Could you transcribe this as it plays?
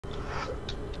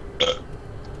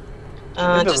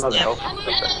Just help.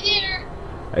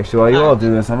 Actually, while you all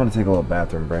do this, I'm gonna take a little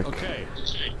bathroom break. Okay.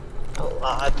 Oh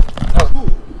God.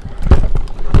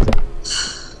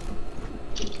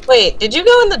 Wait, did you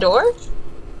go in the door?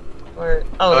 Or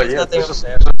there's yeah, nothing this over is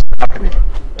there. happening.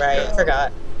 Right, Yeah. I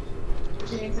forgot.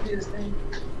 You need to do this thing.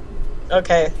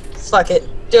 Okay, fuck it.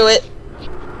 Do it.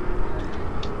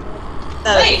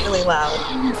 That is really loud.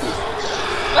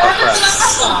 What happened to my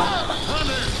song?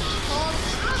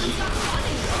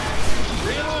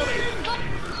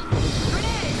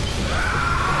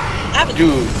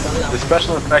 Dude, the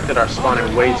special infected are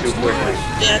spawning way too quickly.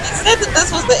 Yeah, they said that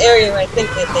this was the area where I think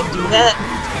that they do that.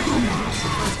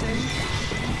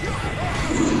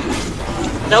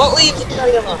 Don't leave the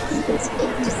party alone. It's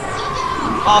just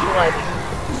awful idea.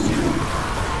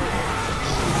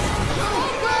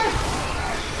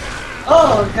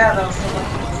 Oh god, that was so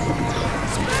lucky.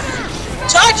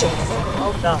 Charge him!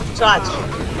 Oh no, charge him.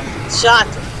 Shot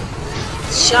him.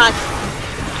 Shot him.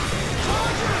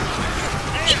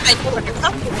 I know where they're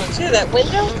coming from too, that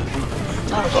window?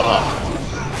 Oh god.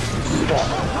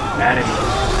 At him.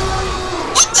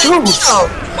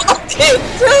 Okay,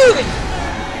 dude!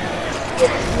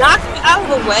 Knock me out of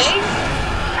the way?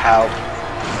 How?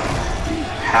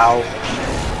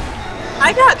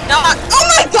 I got knocked. Oh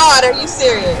my god, are you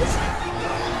serious?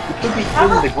 He put me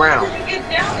in the ground. How did you get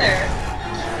down there?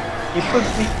 He put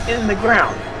me in the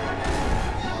ground.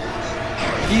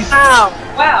 He's Ow!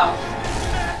 Wow.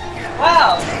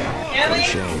 Wow. Can we?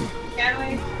 Shame. Can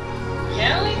we?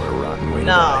 Can we? What a rotten way to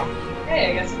No. die. Hey,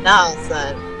 I guess. No,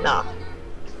 son. No.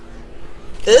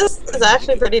 This is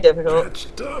actually pretty difficult. That's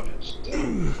tough.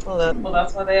 Hold up. Well,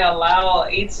 that's why they allow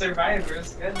 8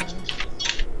 survivors. Goodness.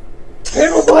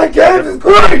 Table Black Games is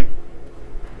great!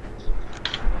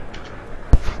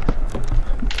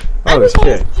 Oh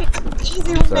shit.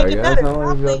 Easy would Sorry make it guys, better. how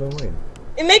long have y'all been waiting?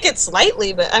 We make it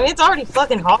slightly, but I mean, it's already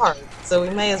fucking hard, so we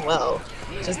may as well.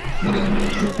 Just. How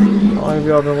long have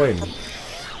y'all been waiting?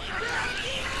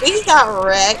 We got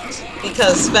wrecked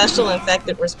because special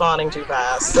infected were spawning too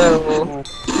fast, so.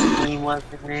 He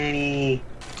wasn't ready.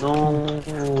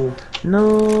 No.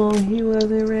 No, he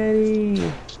wasn't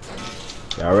ready.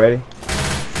 Y'all ready?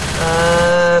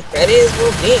 Ready as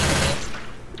will be.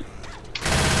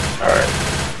 Alright.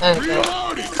 Okay.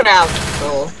 Crowd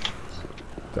control.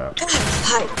 Stop.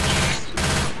 Hi.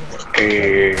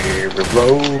 Every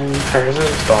road has a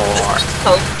star.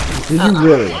 Oh, Did you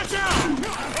really?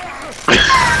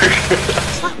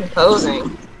 fucking posing.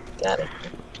 Got it.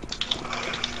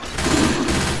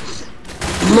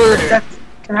 Murder.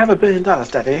 Can I have $1 billion,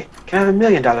 Daddy? Can I have $1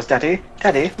 million, Daddy?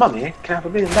 Daddy, Mommy, can I have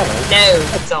 $1 billion? Can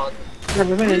No, it's on. I have $1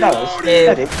 million?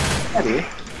 Daddy, Daddy,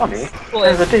 Mommy, can I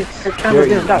have $1 billion?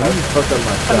 You fucked up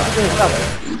my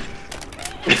shot.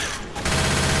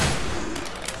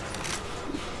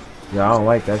 Yeah, I don't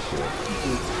like that shit.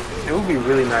 It would be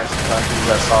really nice if I could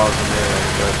let Saws in there,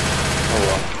 but oh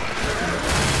well.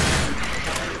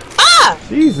 Ah!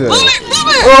 Jesus! Move it!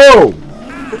 Oh!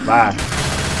 Bye.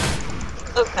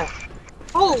 Okay.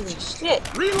 Holy shit.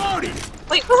 Reloading!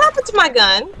 Wait, what happened to my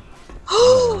gun?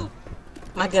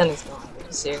 My gun is gone. Are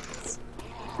you serious?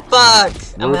 Fuck!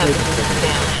 I'm gonna have to use a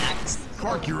damn axe.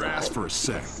 Park your ass for a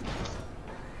sec.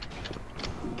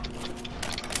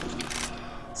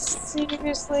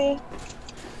 Seriously?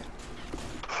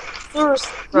 Bro.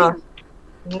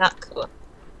 Not cool.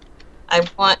 I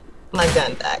want my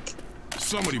gun back.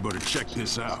 Somebody better check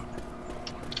this out.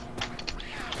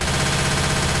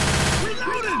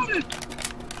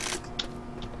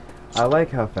 I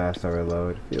like how fast I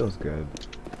reload. Feels good.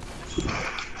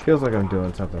 Feels like I'm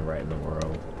doing something right in the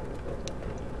world.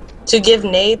 To give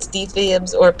nades,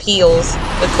 defibs, or peels,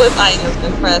 equip items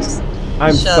and press.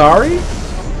 I'm shove. sorry?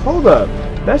 Hold up.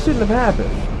 That shouldn't have happened.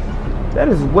 That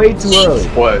is way too early.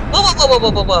 What?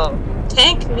 Whoa.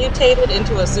 Tank mutated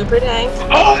into a super tank.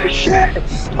 Oh shit!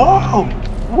 Oh!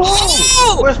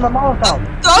 Whoa! Where's my Molotov?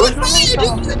 Where's my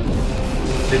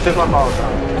Molotov? They took my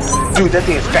Molotov. Dude, that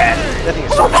thing is fast. That thing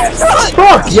is so fast.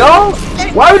 Fuck, y'all!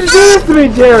 Why would you do this to me,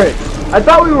 Jared? I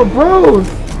thought we were bros.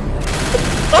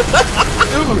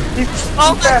 Dude, he's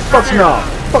Oh my fast. Fuck no.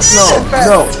 Fuck no.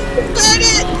 No. Burn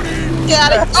it!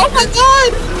 Got it! Oh my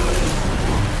god!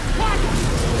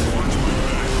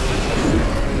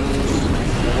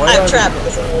 I'm trapped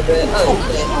this a little bit. Oh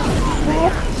shit.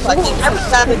 Fucking, I'm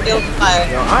trapped in build fire.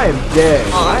 Yo, I am dead.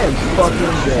 I am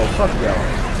fucking dead. Fuck y'all.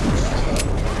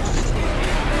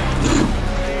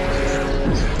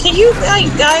 Can you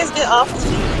guys get off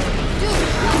me?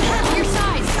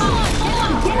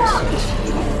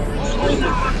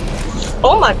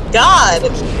 Oh my god!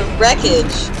 The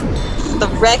wreckage. The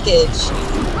wreckage.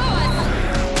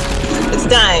 It's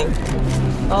dying.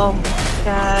 Oh.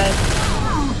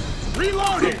 God.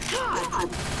 Reloading.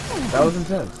 That was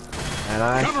intense. And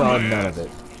I saw none of it.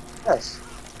 Yes.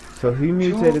 So he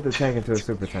mutated the tank into a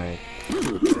super tank.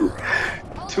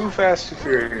 Too fast, too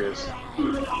furious. He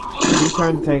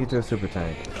turned the tank into a super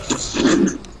tank.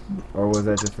 Or was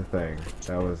that just a thing?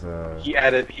 That was He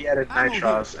added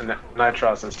nitros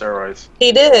and steroids.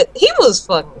 He did. He was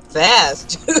fucking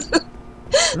fast.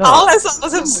 No. All I saw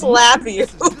was him slap you.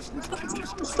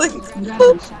 It's like,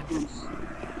 boop.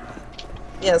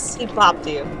 Yes, he popped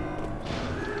you.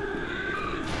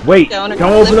 Wait! Don't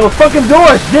open those fucking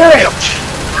doors, Jared!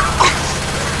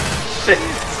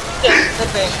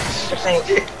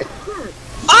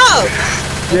 Oh!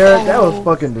 Jared, that was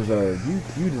fucking deserved.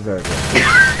 You deserved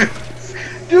it.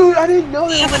 Dude, I didn't know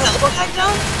that. You have an elbow back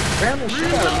down? Ram the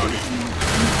shit out of me.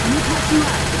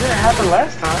 It didn't happen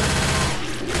last time.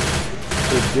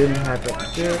 It didn't happen.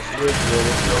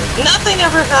 Nothing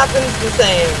ever happens the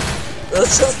same.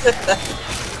 Let's just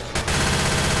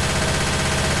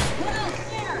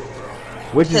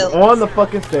Which is Pills. on the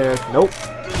fucking stairs. Nope.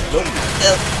 Nope.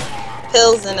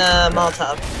 Pills and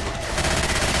Molotov.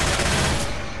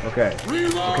 Okay.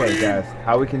 Okay, guys.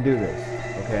 How we can do this?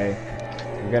 Okay.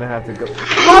 We're gonna have to go.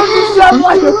 How did you shut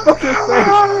like a fucking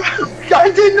face? I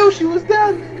didn't know she was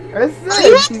dead. Are you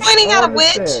pointing at a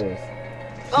witch?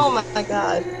 Oh my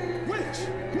god.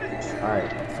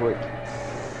 Alright, sweet.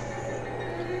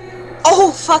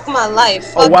 Oh, fuck my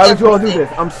life. Oh, Fuck why would you all do everything.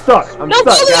 this? I'm stuck. I'm No,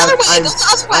 stuck, go the guys. other way. Go the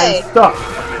other way. I'm stuck.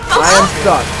 I am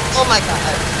stuck. Oh my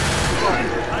god.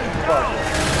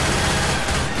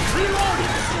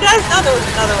 You guys know there was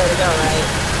another way to go, right?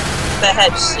 That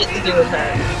had shit to do with her.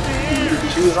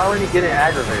 She was already getting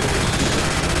aggravated.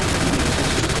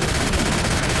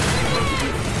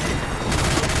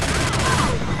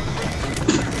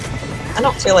 I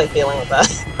don't feel like dealing with that.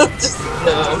 Just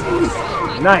no.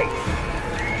 Nice.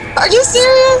 Are you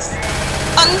serious?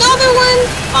 Another one?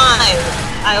 Fine.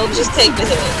 I'll just take the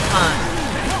hit. Fine.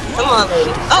 Come on,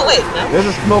 lady. Oh, wait, no. There's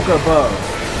a smoke above.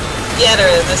 Yeah, there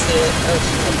is. I see it. Oh,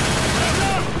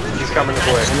 shit. He's coming this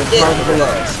way. And it's smoke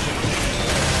below.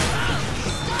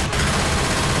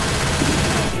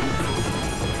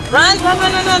 Run, run,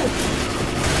 run, run, run.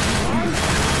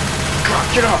 God,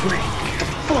 get off me. Get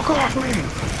the fuck off me.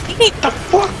 Get the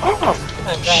fuck off.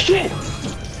 Shit.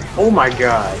 Oh my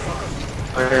god.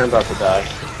 I am about to die.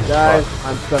 Guys,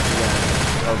 I'm stuck again.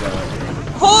 Oh god.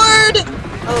 Horde!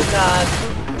 Oh god.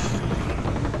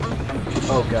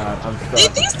 Oh god, I'm stuck.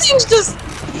 Did these things just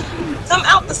come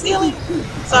out the ceiling?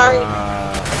 Sorry.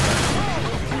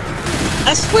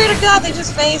 I swear to god they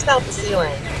just phased out the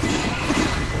ceiling.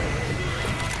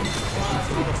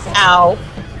 Ow.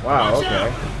 Wow,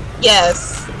 okay.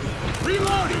 Yes. Wait,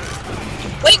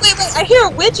 wait, wait. I hear a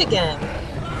witch again.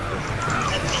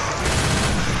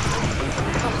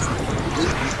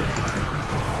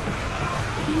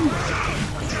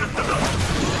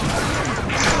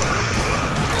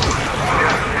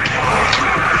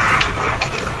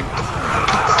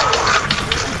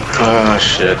 Oh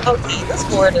shit. Okay, this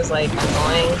board is like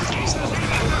annoying.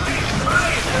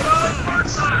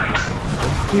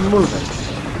 Keep moving.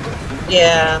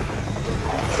 Yeah.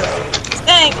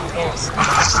 Dang.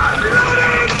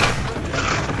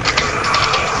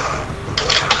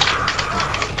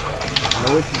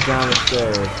 No witch is down the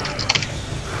stairs.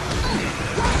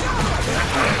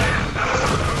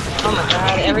 Oh my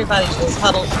god, everybody's just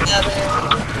huddled together.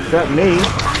 Except me.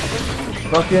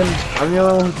 Fucking, I'm the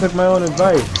only one who took my own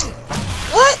advice.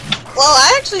 What? Well,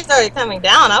 I actually started coming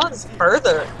down. I was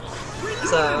further.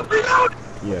 So,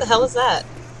 what the hell is that?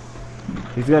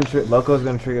 He's gonna Loco's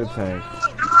gonna trigger the tank.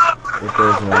 If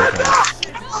there's another tank.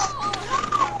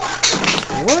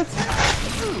 What?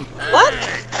 What?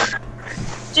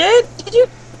 Jared, did you?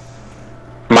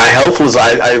 My health was,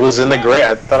 I was in the gray.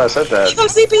 I thought I said that. You from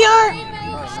CPR?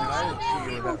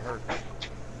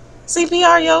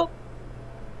 CPR, yo.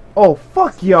 Oh,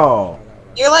 fuck y'all.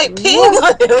 You're like peeing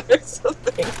on him or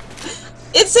something.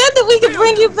 It said that we could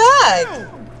bring you back.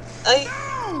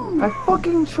 I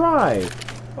fucking tried.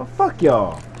 Oh, fuck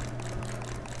y'all.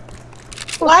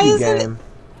 Fuck Why you, isn't game. it?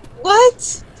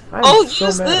 What? I am Oh, so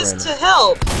use mad this right to now.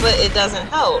 help, but it doesn't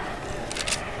help.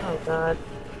 Oh god.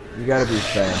 You gotta be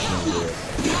fast and do it.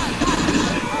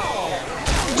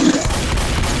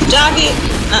 Jockey?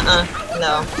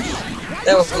 No.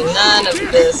 There will be none of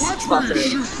this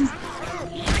fuckery.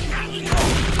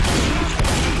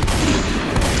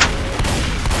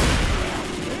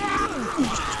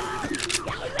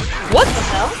 What the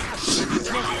hell?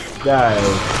 Guys.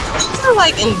 These are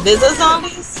like Invisa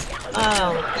zombies? I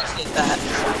don't appreciate that.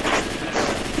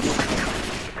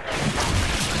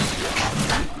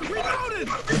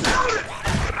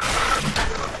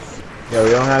 Yeah, we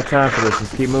don't have time for this.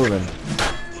 Just keep moving.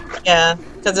 Yeah,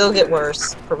 because it'll get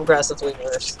worse. Progressively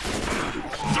worse.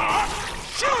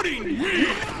 Shooting me!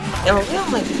 Yeah, when we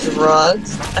on like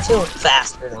drugs, I feel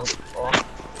faster than people.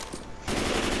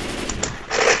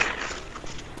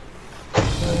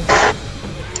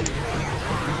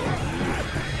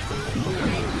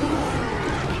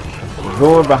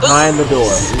 Going behind the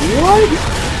door. What?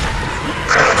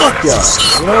 Fuck ya.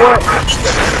 You know what?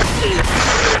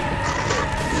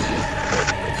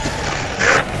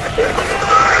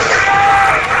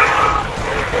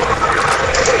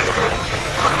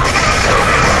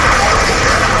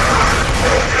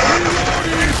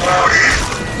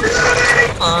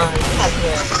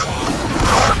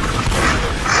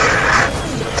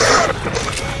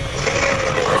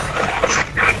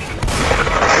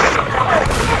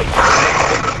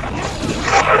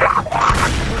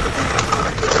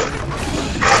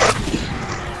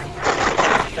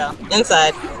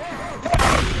 Inside. Okay.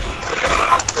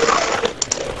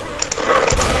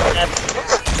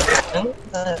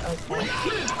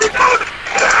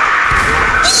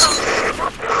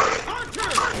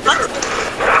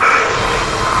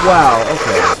 Wow,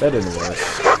 okay, that didn't work.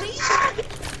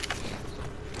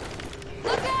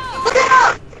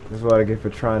 This is what I get for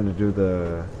trying to do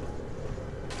the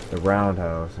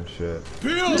roundhouse and shit.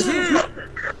 Bill's here!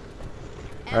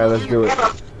 Alright, let's do it.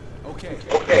 Okay.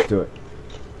 Let's do it.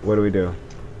 What do we do?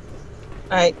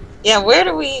 Alright. Yeah, where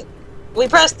do we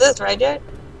press this, right, Jared?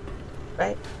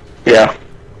 Right? Yeah.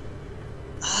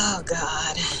 Oh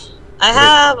god. I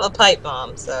have a pipe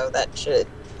bomb, so that should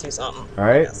do something.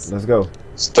 Alright, let's go.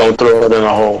 Just don't throw it in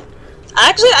a hole.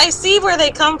 Actually, I see where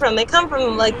they come from. They come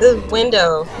from, like, the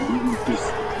window.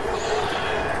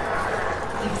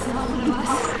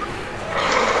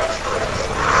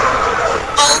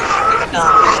 Oh my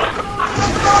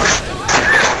god.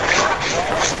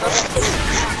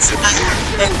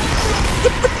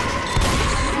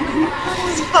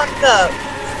 It's fucked up.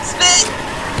 Spit!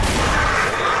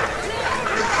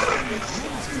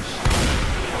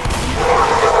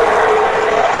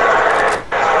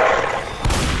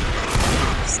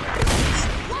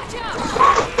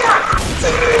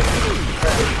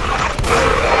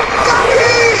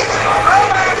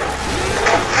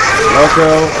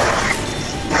 Loco.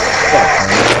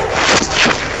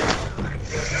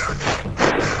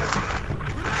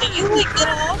 Can you, like, get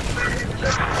off?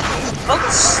 Oh,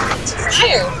 it's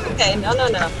fire! Okay, no.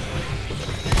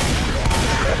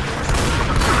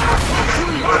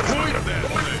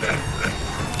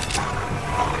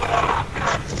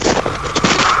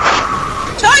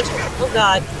 Charge! Oh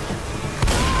god.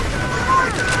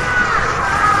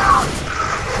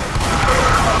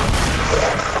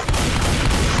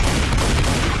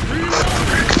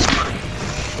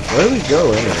 Where do we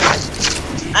go anyway?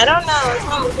 I don't know, it's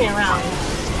not moving around.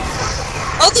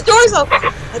 Oh, the door's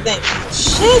open, I think.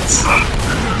 Shit!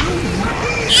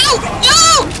 No!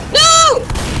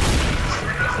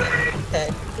 Okay.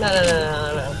 No.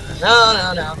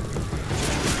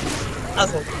 I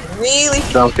was really...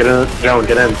 Don't get in. Don't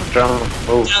get in. Don't.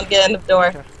 Oh. Don't get in the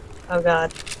door. Oh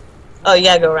god. Oh, you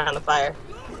gotta go around the fire.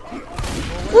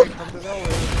 Whoop.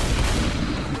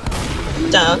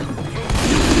 Down.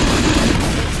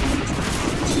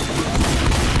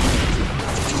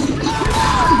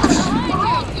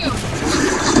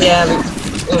 Yeah,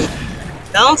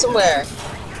 down somewhere.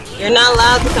 You're not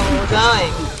allowed to come where we're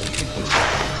going.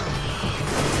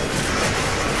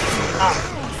 Oh.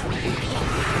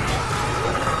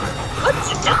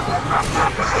 What's it down?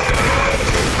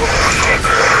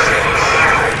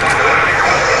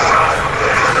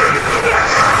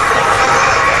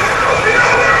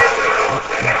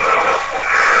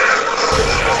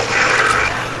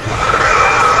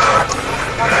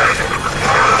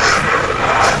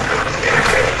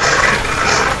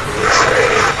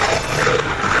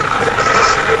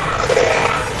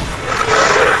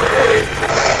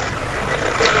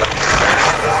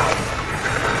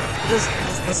 This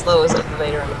is the slowest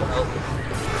elevator in the world.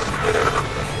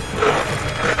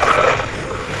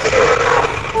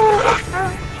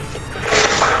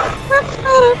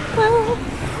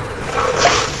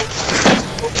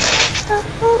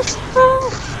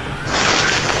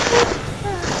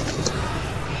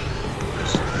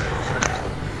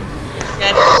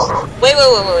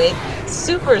 Wait.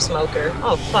 Super smoker.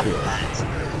 Oh, fuck that.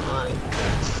 Come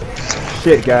on.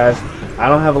 Shit, guys. I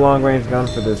don't have a long range gun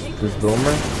for this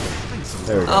boomer.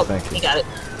 There we go, Oh, thank you. he got it.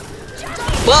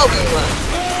 Whoa.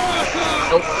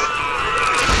 Nope.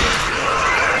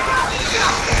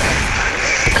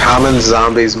 Common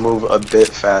zombies move a bit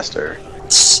faster.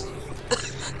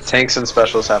 Tanks and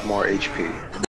specials have more HP.